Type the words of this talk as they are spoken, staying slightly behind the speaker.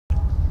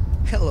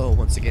Hello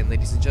once again,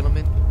 ladies and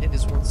gentlemen. It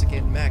is once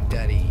again Mac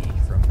Daddy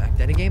from Mac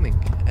Daddy Gaming,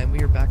 and we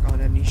are back on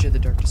Amnesia: The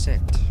Dark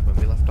Descent. When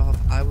we left off,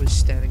 I was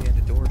standing at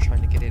a door trying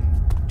to get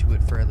into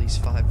it for at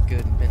least 5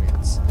 good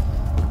minutes.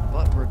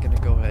 But we're gonna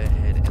go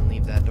ahead and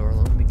leave that door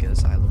alone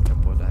because I looked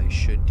up what I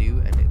should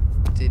do, and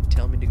it did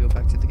tell me to go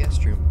back to the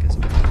guest room because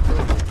it was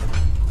broken.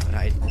 And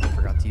I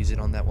forgot to use it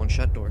on that one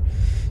shut door.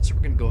 So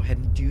we're gonna go ahead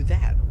and do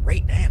that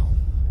right now.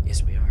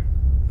 Yes, we are.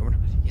 No, we're not.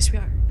 Yes, we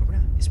are. No, we're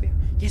not. Yes, we are.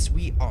 Yes,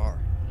 we are.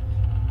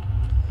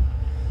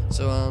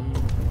 So,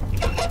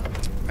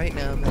 right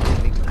now,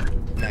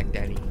 Mac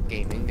Daddy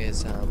Gaming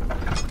is,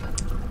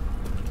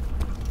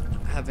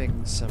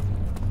 having some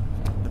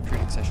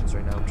recruiting sessions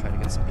right now. I'm trying to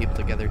get some people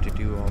together to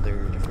do all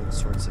their different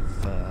sorts of,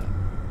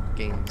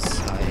 games.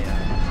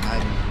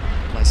 I'm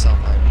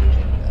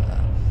doing,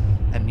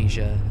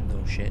 Amnesia,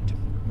 no shit,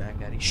 Mac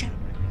Daddy, shut up,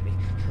 Mac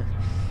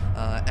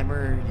Daddy.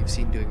 Emmer, you've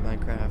seen doing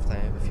Minecraft. I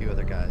have a few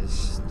other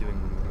guys doing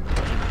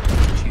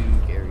two,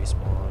 Gary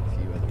Spawn, a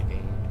few other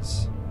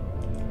games.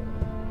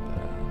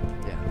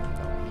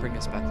 Bring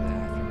us back to that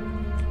after.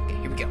 Okay,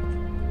 here we go.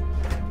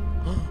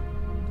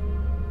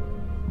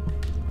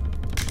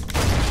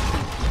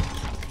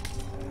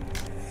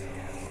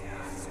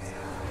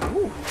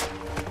 Ooh.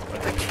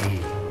 The key.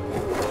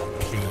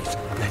 Please,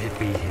 let it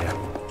be here.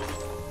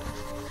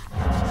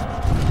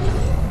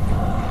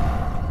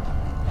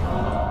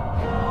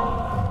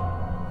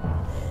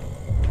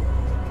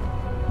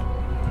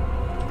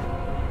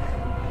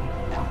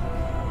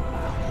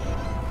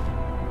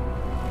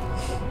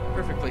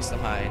 Perfect place to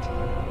hide.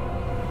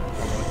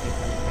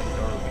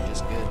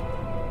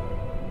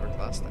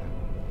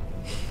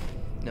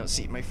 Now,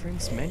 see, my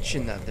friends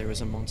mentioned that there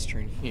was a monster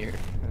in here.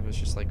 I was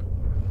just like,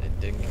 it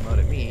didn't come out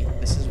at me.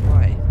 This is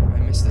why I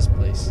miss this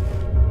place.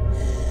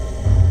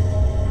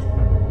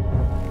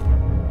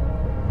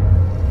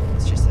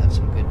 Let's just have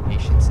some good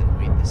patience and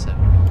wait this out.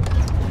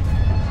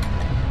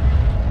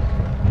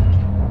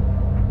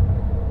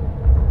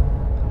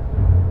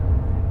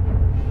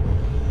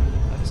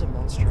 How does a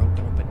monster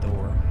open up a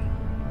door?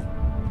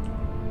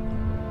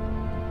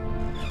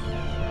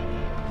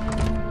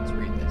 Let's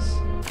read this.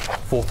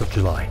 4th of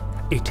July.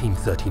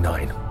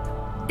 1839.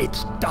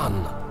 It's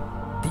done.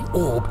 The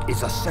orb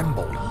is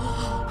assembled.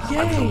 Yay!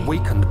 I was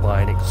awakened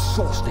by an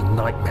exhausting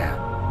nightmare.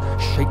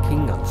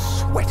 Shaking and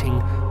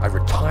sweating, I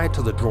retired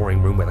to the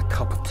drawing room with a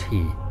cup of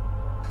tea.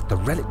 The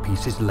relic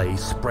pieces lay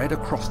spread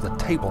across the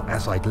table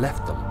as I'd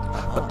left them,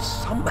 but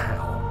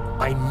somehow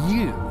I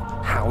knew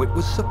how it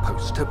was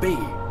supposed to be.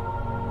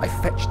 I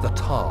fetched the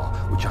tar,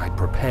 which I had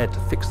prepared to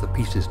fix the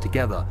pieces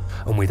together,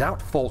 and without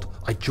fault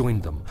I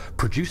joined them,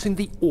 producing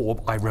the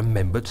orb I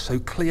remembered so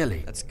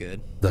clearly. That's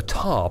good. The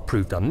tar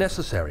proved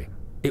unnecessary.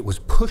 It was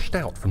pushed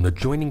out from the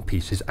joining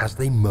pieces as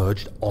they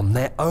merged on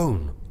their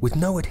own, with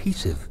no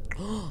adhesive.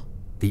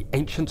 The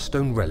ancient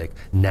stone relic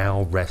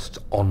now rests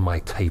on my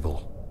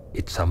table.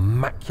 Its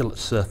immaculate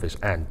surface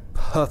and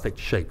perfect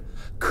shape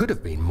could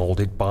have been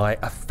molded by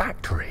a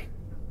factory.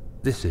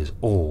 This is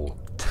all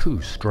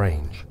too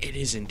strange. It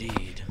is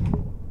indeed.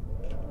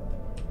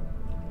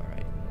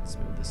 Alright, let's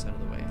move this out of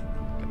the way.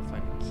 Gotta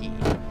find a key.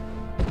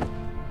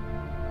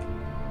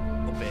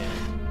 Open.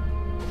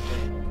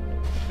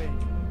 Nothing.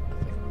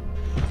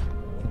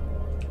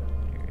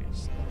 There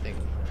is nothing.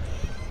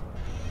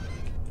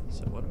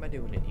 So what am I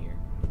doing in here?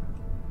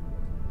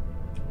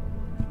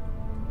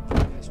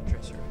 Nice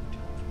dresser.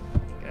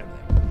 Get out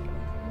of there.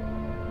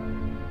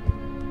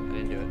 I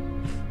didn't do it.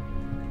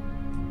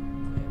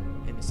 I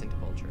am innocent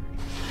vulture.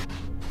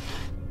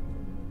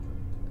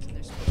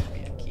 There's supposed to be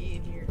a key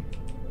in here.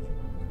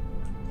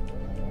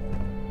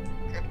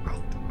 Get out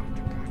of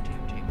the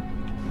goddamn table.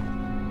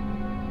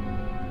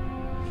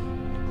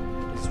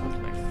 What is with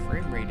my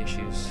frame rate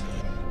issues?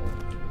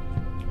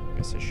 I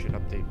guess I should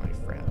update my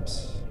fraps.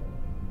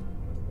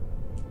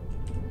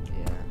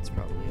 Yeah, that's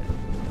probably it.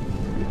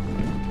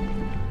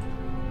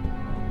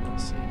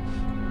 Let's see.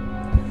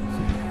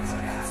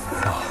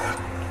 Oh,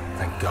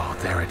 thank God,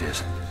 there it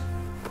is.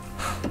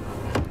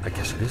 I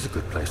guess it is a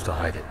good place to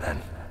hide it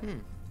then.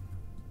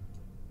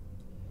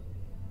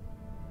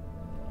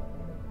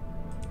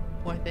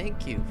 Why,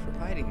 thank you for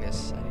hiding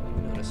this. I didn't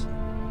even notice.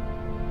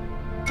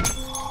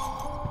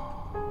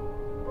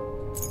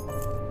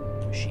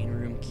 Machine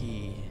room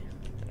key.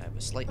 And I have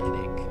a slight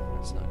headache.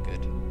 That's not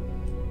good.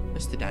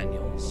 Mr.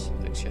 Daniels,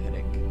 fix your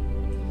headache.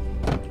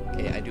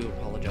 Okay, I do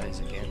apologize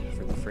again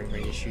for the frame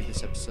rate issue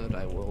this episode.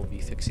 I will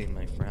be fixing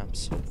my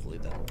fraps. Hopefully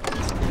that will be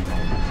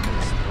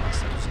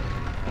last episode.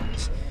 I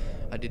promise.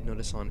 I did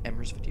notice on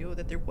Emmer's video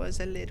that there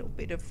was a little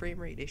bit of frame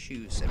rate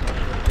issues. A good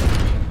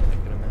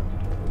amount.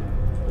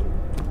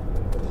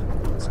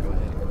 Let's go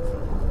ahead and go for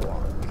a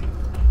walk.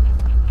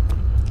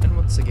 And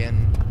once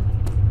again,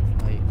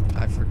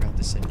 I forgot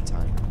to set a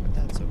time, but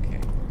that's okay.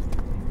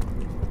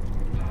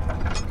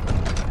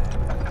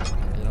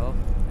 Hello?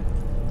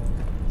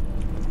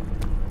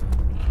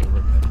 Okay,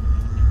 we're good.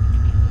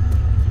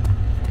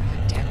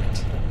 God damn it.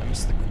 I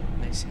missed the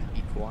nice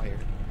happy choir.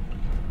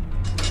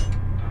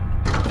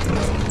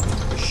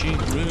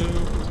 Machine room.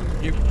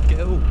 Here we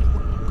go.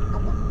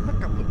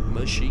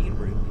 Machine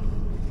room.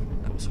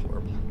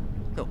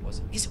 No, it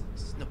wasn't. Yes, it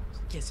was. No,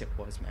 yes, it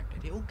was, Mac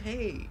Daddy.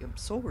 Okay, I'm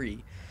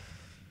sorry.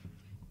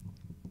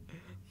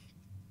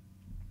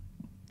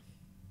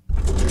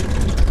 Oh,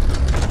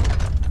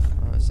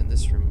 it's in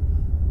this room.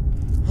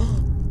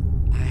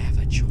 I have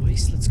a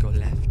choice. Let's go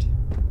left.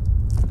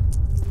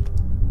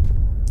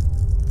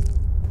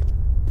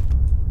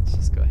 Let's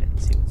just go ahead and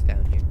see what's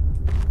down here.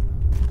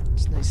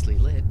 It's nicely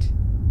lit.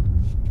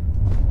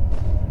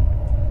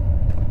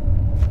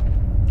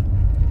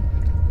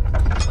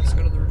 Let's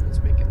go to the room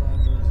that's making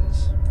loud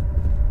noises.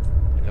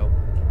 Nope.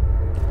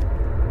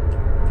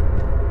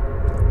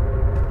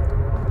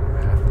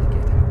 I have to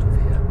get out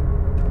of here.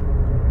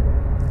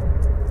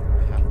 I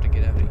have to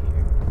get out of here.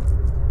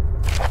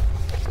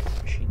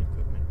 Machine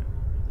equipment.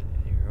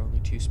 There are only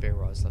 2 spare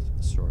rods left in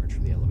the storage for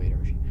the elevator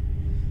machine.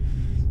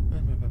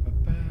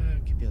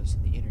 Computers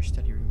in the inner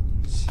study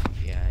rooms.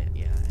 Yeah, I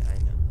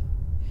know.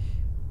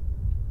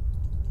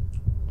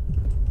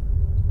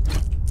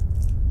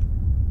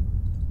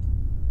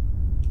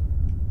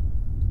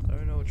 I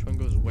don't know which one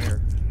goes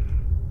where.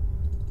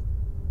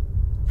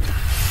 I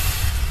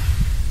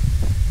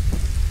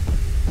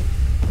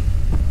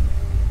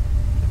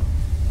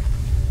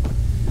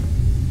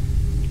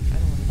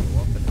don't want to go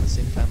up, but at the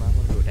same time, I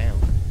want to go down.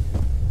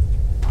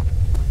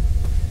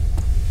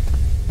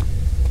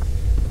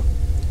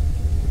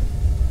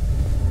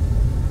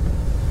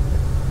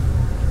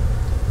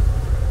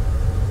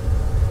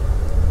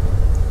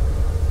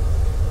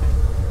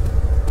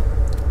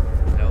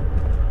 Nope.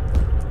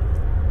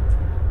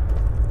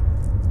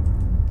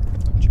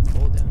 Bunch of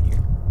coal down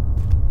here.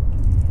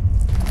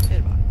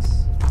 Head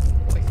box.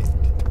 Perfect.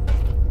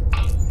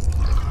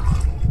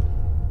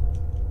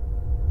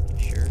 You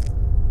sure?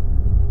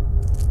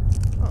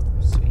 Oh,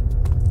 sweet.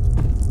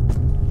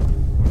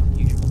 More than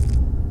usual.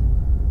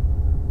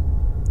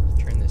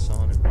 Turn this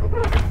on and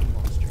probably get the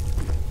monster.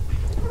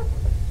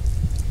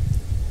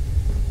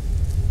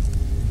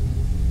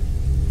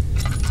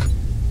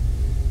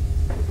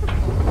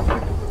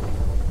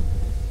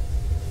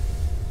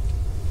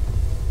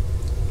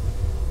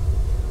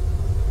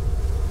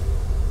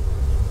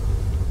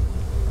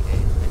 Okay, I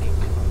need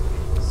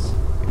cogs.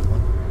 Pick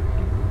one.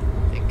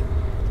 Pick.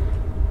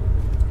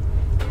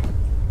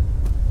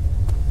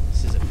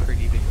 This is a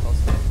pretty big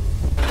puzzle.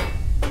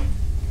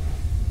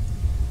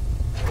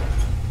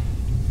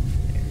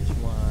 There's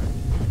one.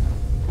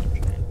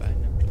 Try and find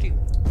number 2.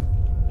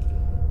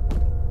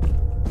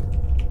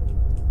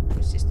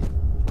 What's this do?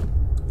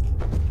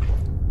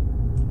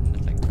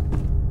 Nothing.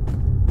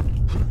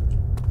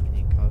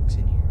 Any cogs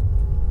in here?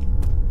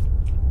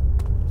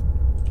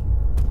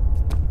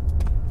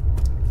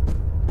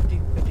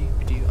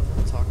 I'm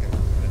not talking. I'm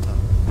gonna talk.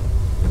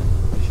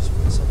 It's just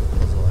when someone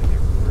puzzle, I get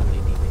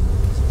really deep into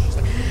this. It's just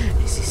like,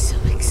 this is so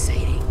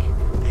exciting.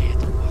 I have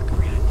to walk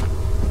around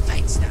and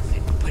find stuff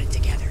and put it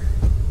together.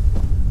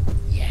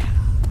 Yeah.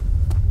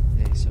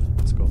 Okay, so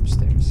let's go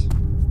upstairs.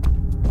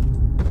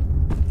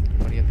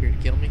 Anybody up here to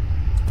kill me?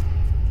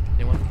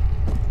 Anyone?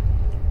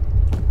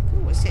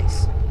 Ooh, what's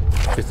this?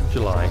 5th of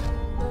July,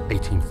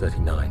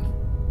 1839.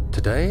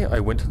 Today, I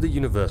went to the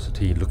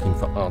university looking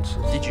for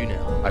answers. Did you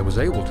know? I was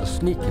able to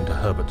sneak into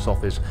Herbert's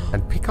office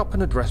and pick up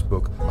an address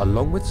book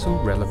along with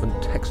some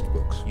relevant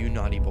textbooks. You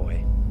naughty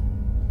boy.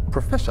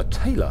 Professor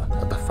Taylor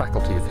at the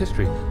Faculty of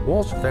History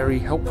was very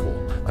helpful,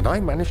 and I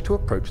managed to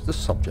approach the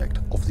subject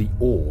of the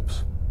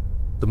orbs.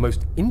 The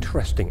most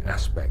interesting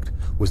aspect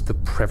was the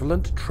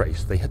prevalent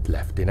trace they had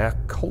left in our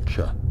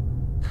culture.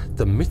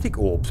 The mythic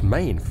orbs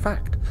may, in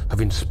fact,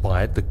 have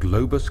inspired the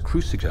globus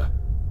cruciger,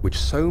 which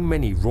so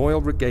many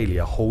royal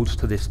regalia holds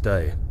to this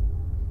day.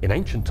 In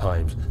ancient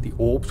times, the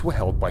orbs were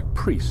held by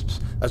priests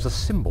as a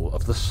symbol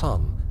of the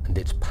sun and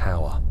its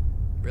power.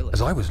 Really?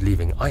 As I was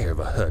leaving, I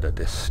overheard a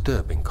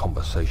disturbing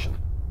conversation.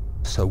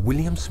 Sir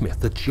William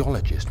Smith, the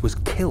geologist, was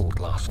killed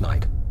last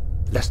night.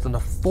 Less than a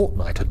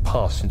fortnight had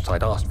passed since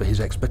I'd asked for his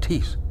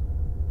expertise.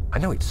 I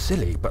know it's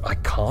silly, but I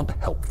can't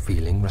help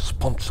feeling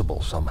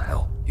responsible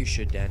somehow. You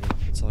should, Danny.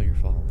 It's all your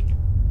fault.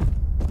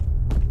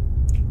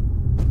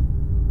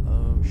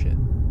 Oh, shit.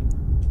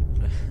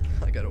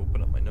 I gotta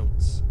open up my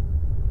notes.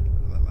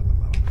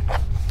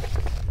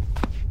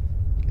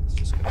 Okay, let's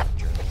just go to the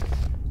journal.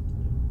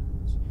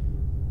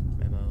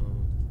 Memo,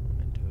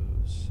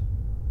 mementos.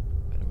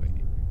 By the way,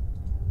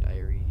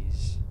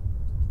 diaries.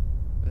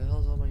 Where the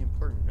hell's all my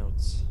important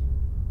notes?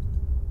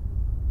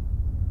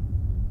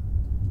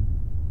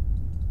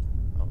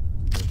 Oh.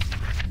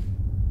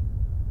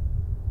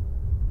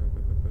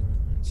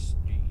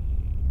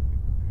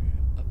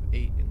 Up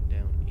 8 and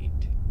down 8.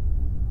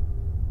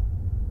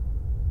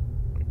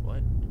 Wait,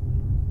 what?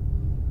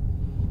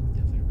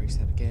 The elevator breaks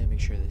down again. Make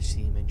sure the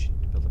steam engine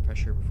to build the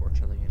pressure before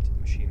traveling into the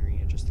machinery.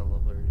 Adjust the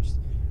levels.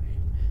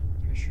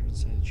 Pressure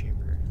inside the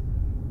chamber.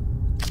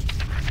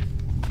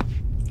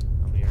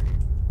 How many are here?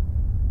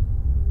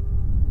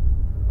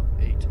 Up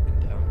 8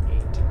 and down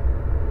 8.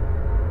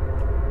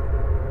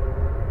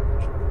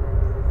 5.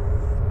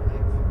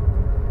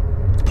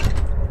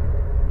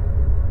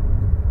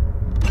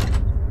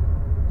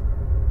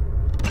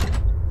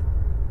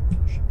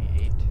 Should be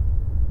 8.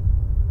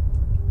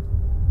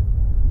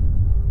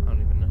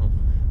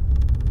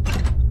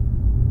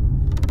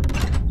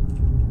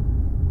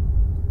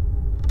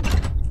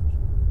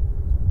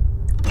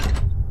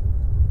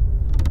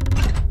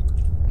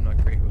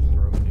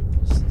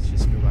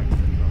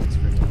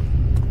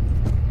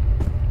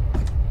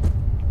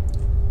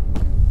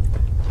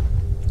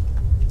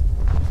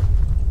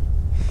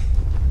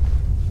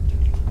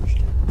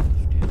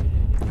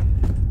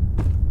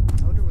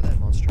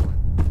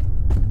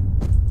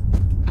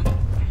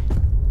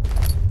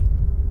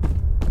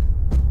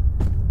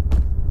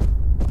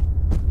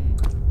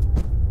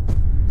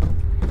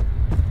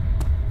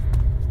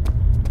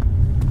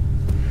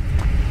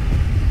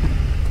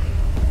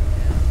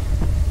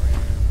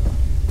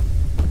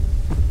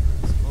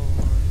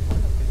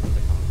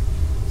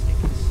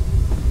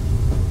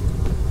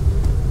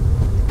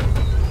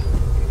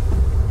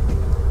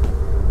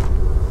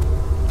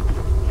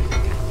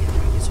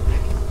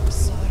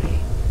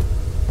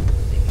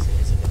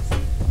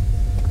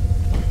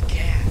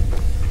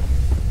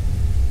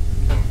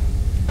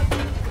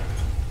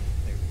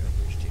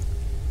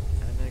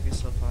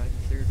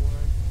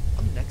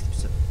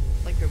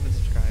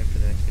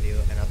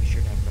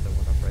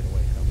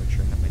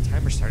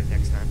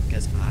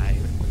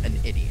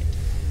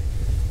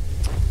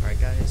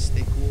 guys.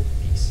 Stay cool.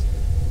 Peace.